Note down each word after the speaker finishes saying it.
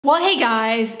Well, hey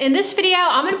guys, in this video,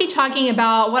 I'm going to be talking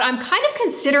about what I'm kind of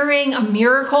considering a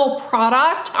miracle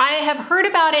product. I have heard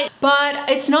about it, but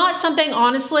it's not something,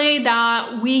 honestly,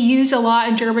 that we use a lot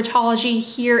in dermatology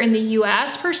here in the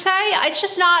US per se. It's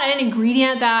just not an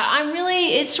ingredient that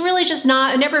it's really just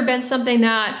not, never been something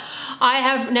that I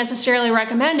have necessarily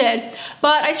recommended.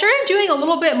 But I started doing a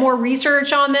little bit more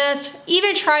research on this,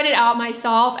 even tried it out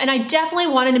myself, and I definitely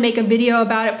wanted to make a video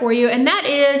about it for you, and that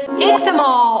is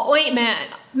Ichthammol ointment.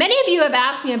 Many of you have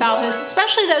asked me about this,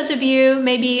 especially those of you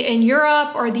maybe in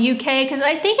Europe or the UK, because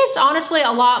I think it's honestly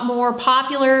a lot more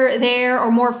popular there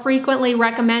or more frequently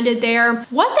recommended there.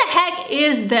 What the heck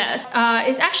is this?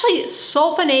 It's actually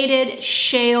sulfonated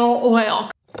shale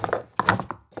oil.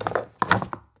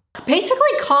 Basically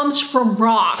comes from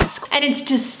rocks, and it's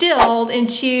distilled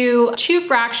into two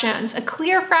fractions, a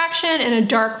clear fraction and a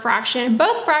dark fraction.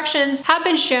 Both fractions have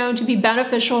been shown to be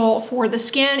beneficial for the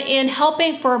skin in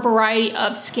helping for a variety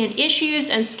of skin issues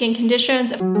and skin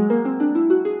conditions.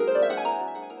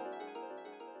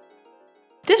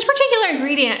 This particular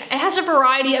ingredient, it has a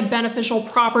variety of beneficial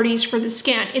properties for the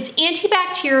skin. It's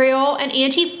antibacterial and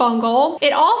antifungal.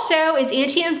 It also is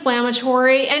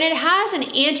anti-inflammatory, and it has an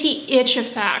anti-itch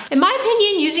effect. In my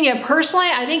opinion, using it personally,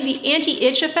 I think the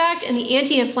anti-itch effect and the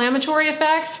anti-inflammatory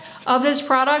effects of this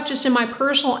product, just in my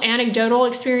personal anecdotal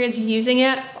experience using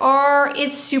it, are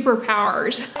its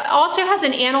superpowers. It also has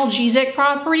an analgesic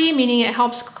property, meaning it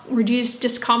helps reduce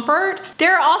discomfort.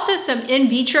 There are also some in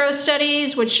vitro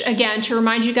studies, which again, to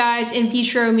remind you guys, in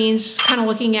vitro means kind of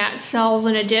looking at cells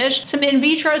in a dish. Some in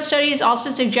vitro studies also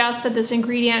suggest that this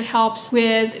ingredient helps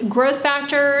with growth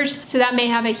factors, so that may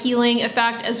have a healing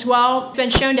effect as well. It's been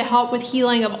shown to help with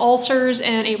healing of ulcers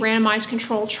in a randomized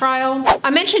controlled trial. I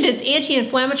mentioned it's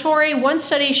anti-inflammatory. One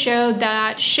study showed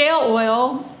that shale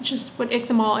oil, which is what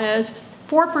Ichthammol is,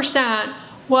 4%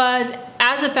 was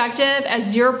as effective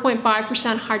as 0.5%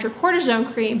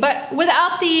 hydrocortisone cream, but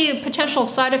without the potential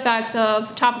side effects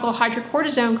of topical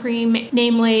hydrocortisone cream,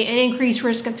 namely an increased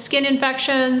risk of skin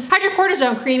infections.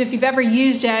 Hydrocortisone cream, if you've ever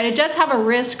used it, it does have a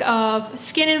risk of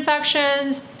skin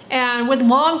infections, and with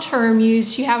long-term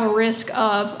use, you have a risk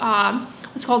of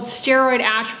what's called steroid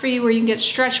atrophy, where you can get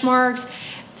stretch marks.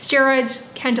 Steroids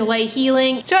can delay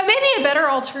healing, so it may be a better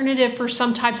alternative for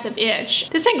some types of itch.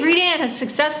 This ingredient has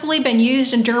successfully been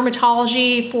used in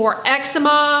dermatology for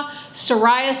eczema,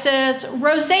 psoriasis,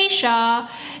 rosacea,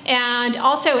 and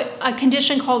also a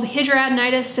condition called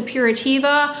hidradenitis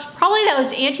suppurativa. Probably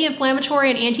those anti-inflammatory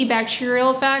and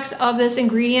antibacterial effects of this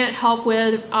ingredient help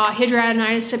with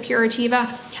hidradenitis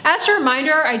suppurativa. As a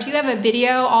reminder, I do have a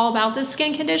video all about this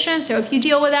skin condition, so if you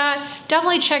deal with that,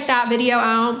 definitely check that video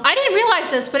out. I didn't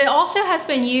realize this, but it also has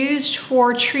been used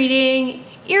for treating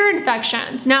ear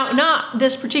infections. Now, not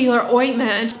this particular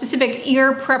ointment, specific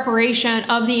ear preparation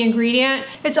of the ingredient.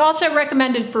 It's also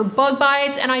recommended for bug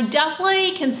bites, and I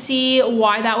definitely can see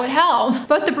why that would help.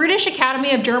 Both the British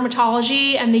Academy of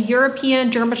Dermatology and the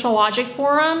European Dermatologic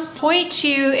Forum point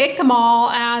to Ichthammol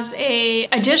as an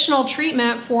additional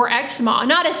treatment for eczema,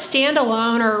 not a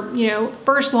standalone or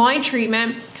first line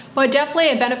treatment, but definitely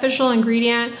a beneficial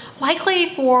ingredient,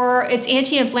 likely for its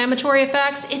anti-inflammatory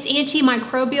effects, its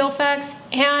antimicrobial effects,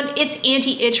 and its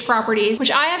anti-itch properties,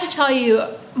 which I have to tell you,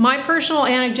 my personal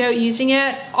anecdote using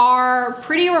it are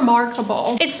pretty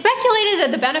remarkable. It's speculated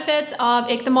that the benefits of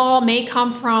Ichthammol may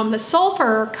come from the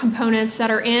sulfur components that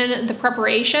are in the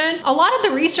preparation. A lot of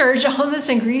the research on this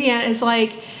ingredient is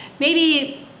like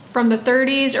maybe from the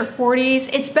 30s or 40s.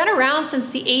 It's been around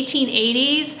since the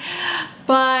 1880s,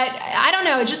 but I don't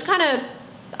know, it just kind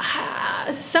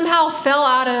of somehow fell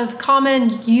out of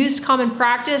common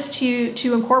practice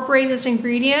to incorporate this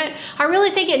ingredient. I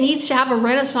really think it needs to have a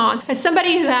renaissance. As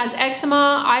somebody who has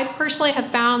eczema, I personally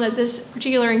have found that this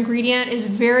particular ingredient is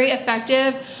very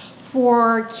effective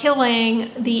for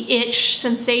killing the itch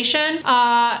sensation.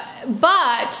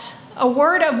 But a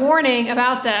word of warning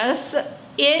about this,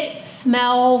 it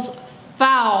smells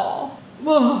foul.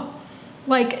 Ugh.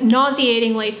 Like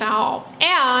nauseatingly foul.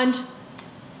 And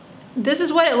this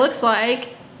is what it looks like.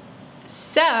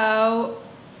 So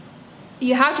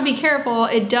you have to be careful.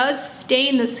 It does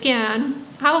stain the skin.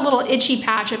 I have a little itchy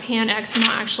patch of hand eczema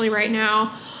actually right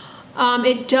now.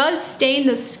 It does stain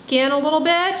the skin a little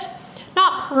bit,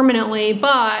 not permanently,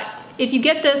 but if you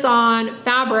get this on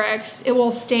fabrics, it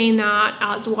will stain that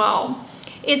as well.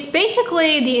 It's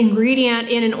basically the ingredient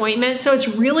in an ointment, so it's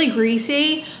really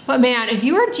greasy, but man, if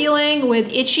you are dealing with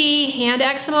itchy hand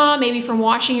eczema, maybe from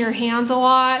washing your hands a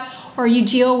lot, or you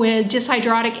deal with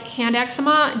dyshydrotic hand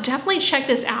eczema, definitely check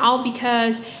this out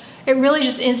because it really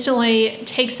just instantly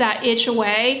takes that itch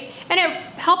away, and it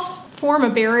helps form a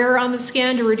barrier on the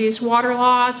skin to reduce water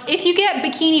loss. If you get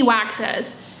bikini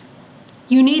waxes,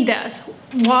 you need this.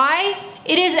 Why?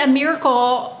 It is a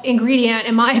miracle ingredient,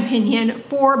 in my opinion,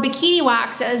 for bikini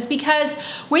waxes, because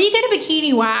when you get a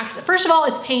bikini wax, first of all,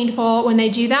 it's painful when they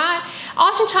do that.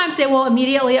 Oftentimes they will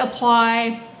immediately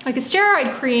apply like a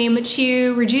steroid cream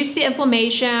to reduce the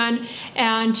inflammation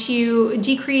and to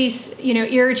decrease,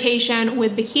 irritation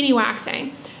with bikini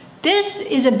waxing. This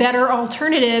is a better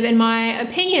alternative, in my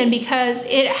opinion, because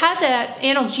it has an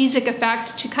analgesic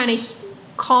effect to kind of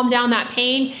calm down that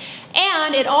pain.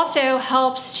 And it also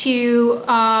helps to,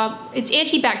 it's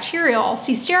antibacterial.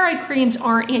 See, steroid creams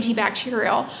aren't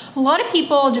antibacterial. A lot of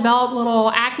people develop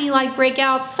little acne-like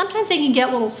breakouts. Sometimes they can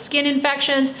get little skin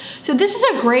infections. So this is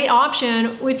a great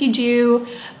option if you do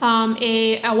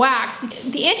a wax.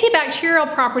 The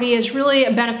antibacterial property is really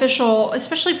beneficial,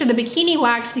 especially for the bikini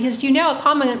wax, because a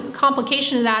common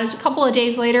complication of that is a couple of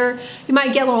days later, you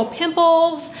might get little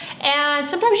pimples, and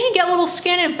sometimes you get little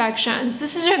skin infections.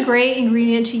 This is a great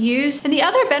ingredient to use. And the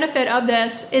other benefit of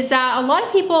this is that a lot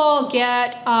of people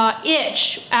get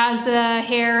itch as the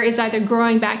hair is either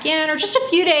growing back in or just a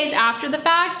few days after the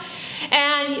fact.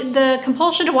 And the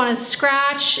compulsion to want to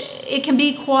scratch, it can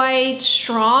be quite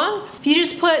strong. If you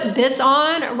just put this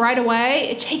on right away,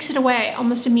 it takes it away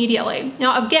almost immediately.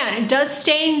 Now, again, it does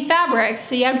stain fabric,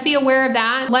 so you have to be aware of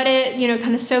that. Let it,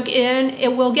 kind of soak in.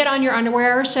 It will get on your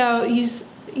underwear, so use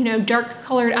dark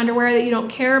colored underwear that you don't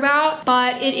care about,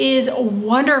 but it is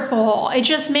wonderful. It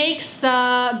just makes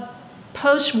the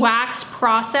post-wax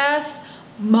process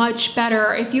much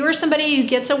better. If you are somebody who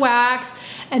gets a wax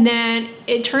and then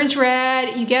it turns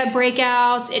red, you get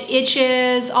breakouts, it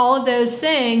itches, all of those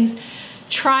things,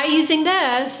 try using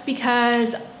this,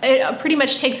 because it pretty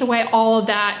much takes away all of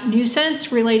that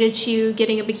nuisance related to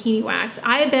getting a bikini wax.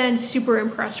 I have been super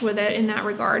impressed with it in that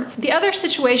regard. The other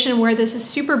situation where this is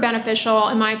super beneficial,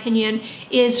 in my opinion,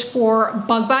 is for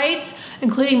bug bites,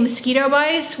 including mosquito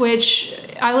bites, which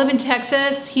I live in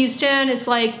Texas, Houston. It's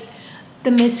like the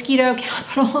mosquito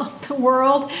capital of the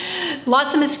world.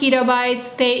 Lots of mosquito bites,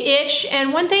 they itch.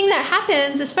 And one thing that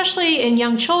happens, especially in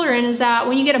young children, is that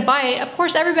when you get a bite, of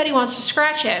course, everybody wants to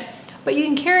scratch it. But you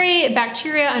can carry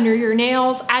bacteria under your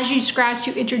nails. As you scratch,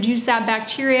 you introduce that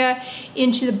bacteria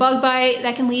into the bug bite.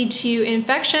 That can lead to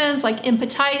infections like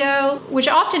impetigo, which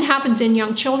often happens in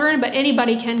young children, but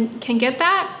anybody can get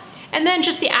that. And then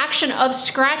just the action of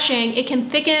scratching, it can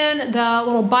thicken the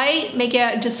little bite, make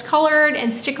it discolored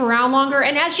and stick around longer.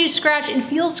 And as you scratch, it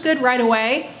feels good right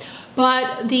away.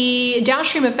 But the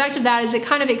downstream effect of that is it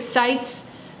kind of excites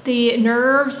the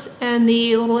nerves and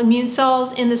the little immune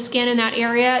cells in the skin in that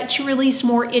area to release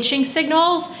more itching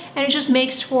signals, and it just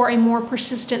makes for a more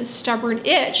persistent, stubborn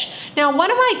itch. Now, one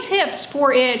of my tips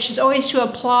for itch is always to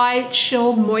apply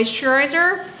chilled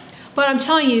moisturizer, but I'm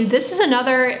telling you, this is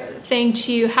another thing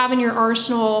to have in your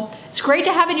arsenal. It's great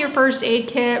to have in your first aid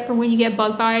kit for when you get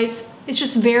bug bites. It's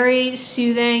just very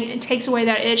soothing. It takes away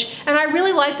that itch. And I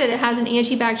really like that it has an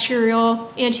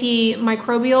antibacterial,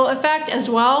 antimicrobial effect as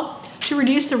well, to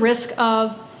reduce the risk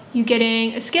of you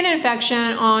getting a skin infection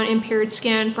on impaired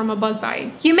skin from a bug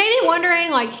bite. You may be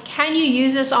wondering, like, can you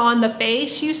use this on the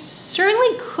face? You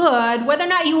certainly could. Whether or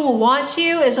not you will want to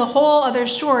is a whole other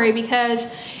story, because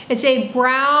it's a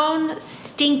brown,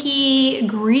 stinky,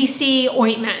 greasy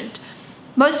ointment.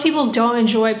 Most people don't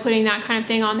enjoy putting that kind of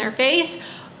thing on their face,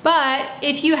 but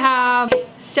if you have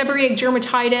seborrheic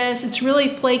dermatitis, it's really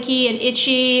flaky and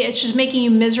itchy, it's just making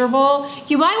you miserable,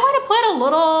 you might want to put a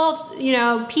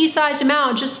little, pea-sized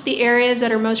amount, just the areas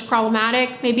that are most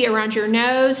problematic, maybe around your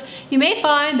nose. You may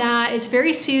find that it's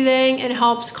very soothing and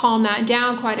helps calm that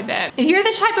down quite a bit. If you're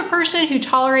the type of person who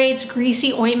tolerates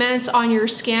greasy ointments on your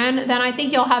skin, then I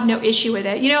think you'll have no issue with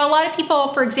it. A lot of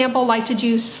people, for example, like to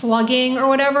do slugging or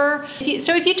whatever.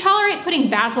 So if you tolerate putting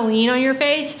Vaseline on your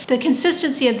face, the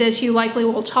consistency of this you likely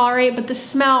will tolerate, but the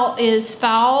smell is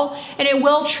foul, and it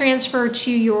will transfer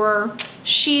to your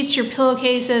sheets, your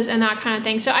pillowcases, and that kind of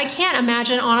thing. So I can't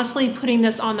imagine, honestly, putting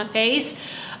this on the face.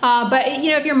 But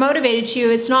if you're motivated to,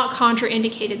 it's not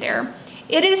contraindicated there.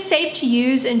 It is safe to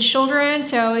use in children,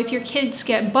 so if your kids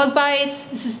get bug bites,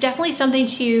 this is definitely something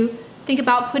to think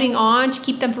about putting on to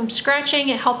keep them from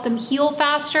scratching and help them heal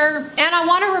faster. And I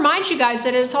want to remind you guys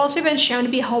that it's also been shown to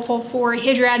be helpful for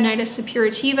hidradenitis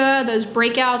suppurativa, those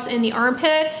breakouts in the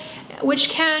armpit, which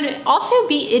can also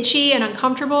be itchy and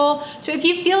uncomfortable. So if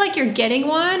you feel like you're getting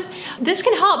one, this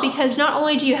can help, because not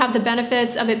only do you have the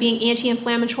benefits of it being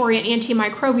anti-inflammatory and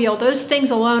antimicrobial, those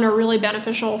things alone are really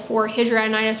beneficial for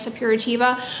hidradenitis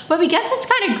suppurativa, but because it's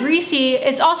kind of greasy,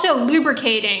 it's also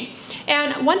lubricating.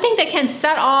 And one thing that can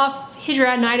set off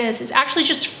hidradenitis is actually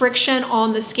just friction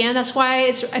on the skin. That's why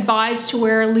it's advised to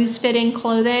wear loose-fitting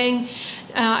clothing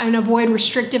and avoid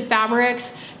restrictive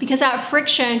fabrics, because that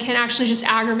friction can actually just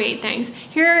aggravate things.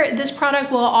 Here, this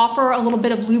product will offer a little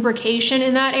bit of lubrication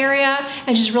in that area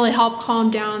and just really help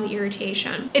calm down the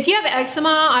irritation. If you have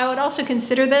eczema, I would also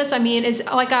consider this. I mean, it's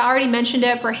like I already mentioned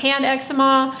it for hand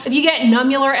eczema. If you get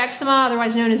nummular eczema,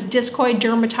 otherwise known as discoid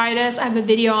dermatitis, I have a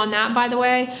video on that, by the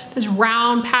way. Those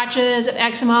round patches of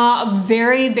eczema,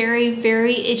 very, very,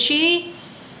 very itchy.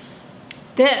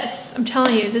 This, I'm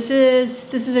telling you, this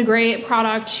is a great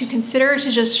product to consider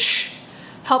to just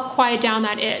help quiet down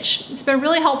that itch. It's been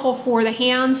really helpful for the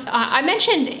hands. I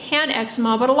mentioned hand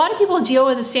eczema, but a lot of people deal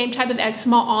with the same type of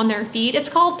eczema on their feet. It's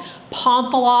called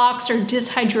ponthylox or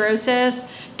dyshidrosis.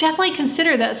 Definitely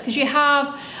consider this, because you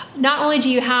have, not only do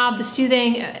you have the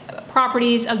soothing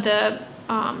properties of the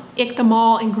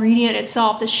Icthammol ingredient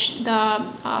itself, the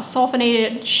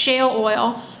sulfonated shale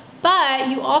oil, but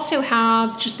you also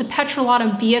have just the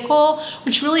petrolatum vehicle,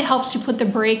 which really helps to put the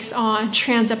brakes on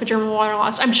transepidermal water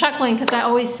loss. I'm chuckling because I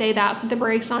always say that, put the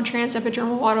brakes on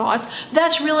transepidermal water loss.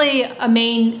 That's really a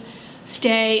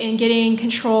mainstay in getting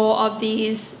control of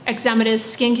these eczematous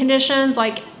skin conditions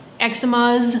like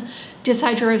eczemas,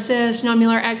 dyshidrosis,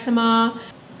 nummular eczema.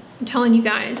 I'm telling you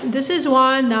guys, this is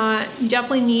one that you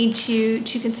definitely need to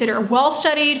consider. Well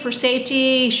studied for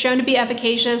safety, shown to be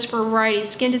efficacious for a variety of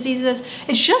skin diseases.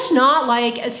 It's just not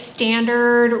like a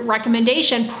standard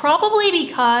recommendation, probably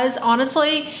because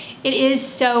honestly, it is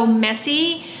so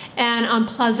messy and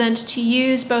unpleasant to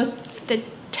use, both the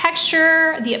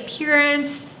texture, the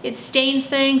appearance, it stains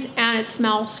things, and it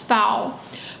smells foul.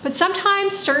 But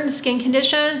sometimes certain skin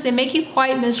conditions, they make you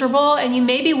quite miserable, and you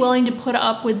may be willing to put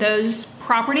up with those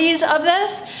properties of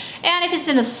this. And if it's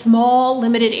in a small,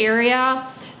 limited area,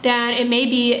 then it may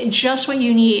be just what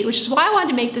you need, which is why I wanted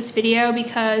to make this video,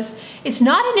 because it's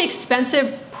not an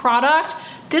expensive product.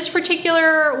 This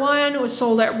particular one was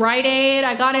sold at Rite Aid.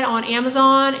 I got it on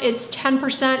Amazon. It's 10%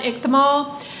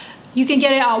 Icthammol. You can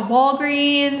get it at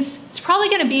Walgreens. It's probably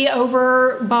gonna be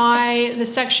over by the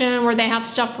section where they have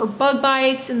stuff for bug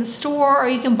bites in the store, or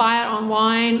you can buy it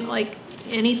online, like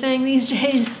anything these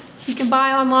days. You can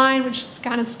buy online, which is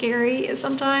kind of scary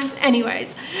sometimes.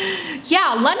 Anyways,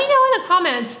 yeah, let me know in the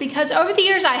comments, because over the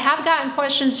years I have gotten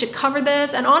questions to cover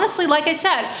this, and honestly, like I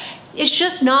said, it's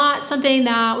just not something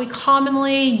that we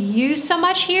commonly use so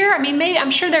much here. I mean, maybe,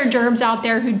 I'm sure there are derms out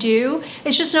there who do.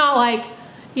 It's just not like,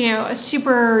 you know, a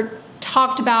super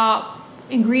talked about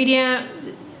ingredient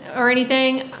or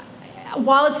anything.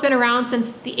 While it's been around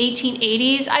since the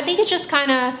 1880s, I think it just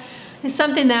kind of is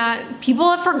something that people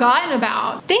have forgotten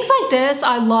about. Things like this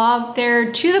I love.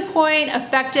 They're to the point,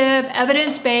 effective,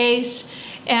 evidence-based,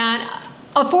 and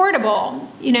affordable.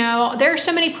 You know, there are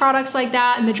so many products like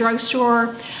that in the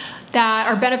drugstore that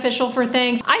are beneficial for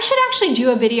things. I should actually do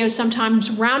a video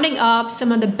sometimes rounding up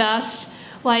some of the best,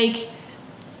 like,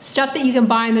 stuff that you can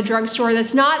buy in the drugstore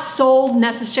that's not sold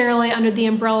necessarily under the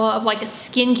umbrella of like a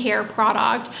skincare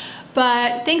product,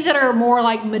 but things that are more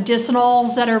like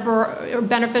medicinals that are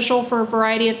beneficial for a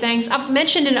variety of things. I've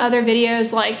mentioned in other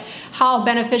videos like how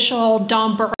beneficial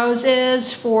Dom Burrows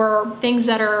is for things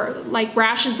that are like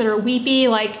rashes that are weepy,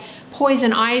 like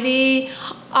poison ivy.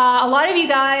 A lot of you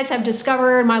guys have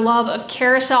discovered my love of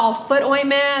Carousel foot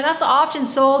ointment. That's often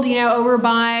sold, you know, over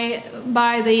by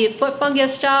the foot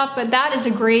fungus stuff, but that is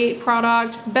a great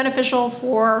product, beneficial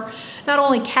for not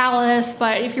only callus,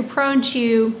 but if you're prone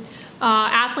to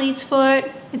athlete's foot,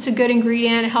 it's a good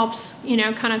ingredient. It helps, you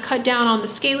know, kind of cut down on the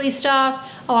scaly stuff,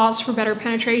 allows for better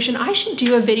penetration. I should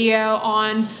do a video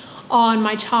on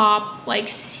my top, like,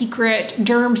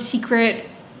 derm secret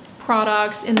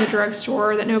products in the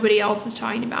drugstore that nobody else is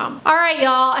talking about. All right,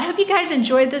 y'all, I hope you guys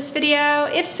enjoyed this video.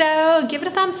 If so, give it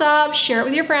a thumbs up, share it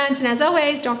with your friends, and as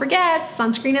always, don't forget,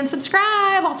 sunscreen and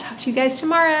subscribe. I'll talk to you guys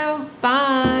tomorrow.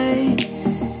 Bye.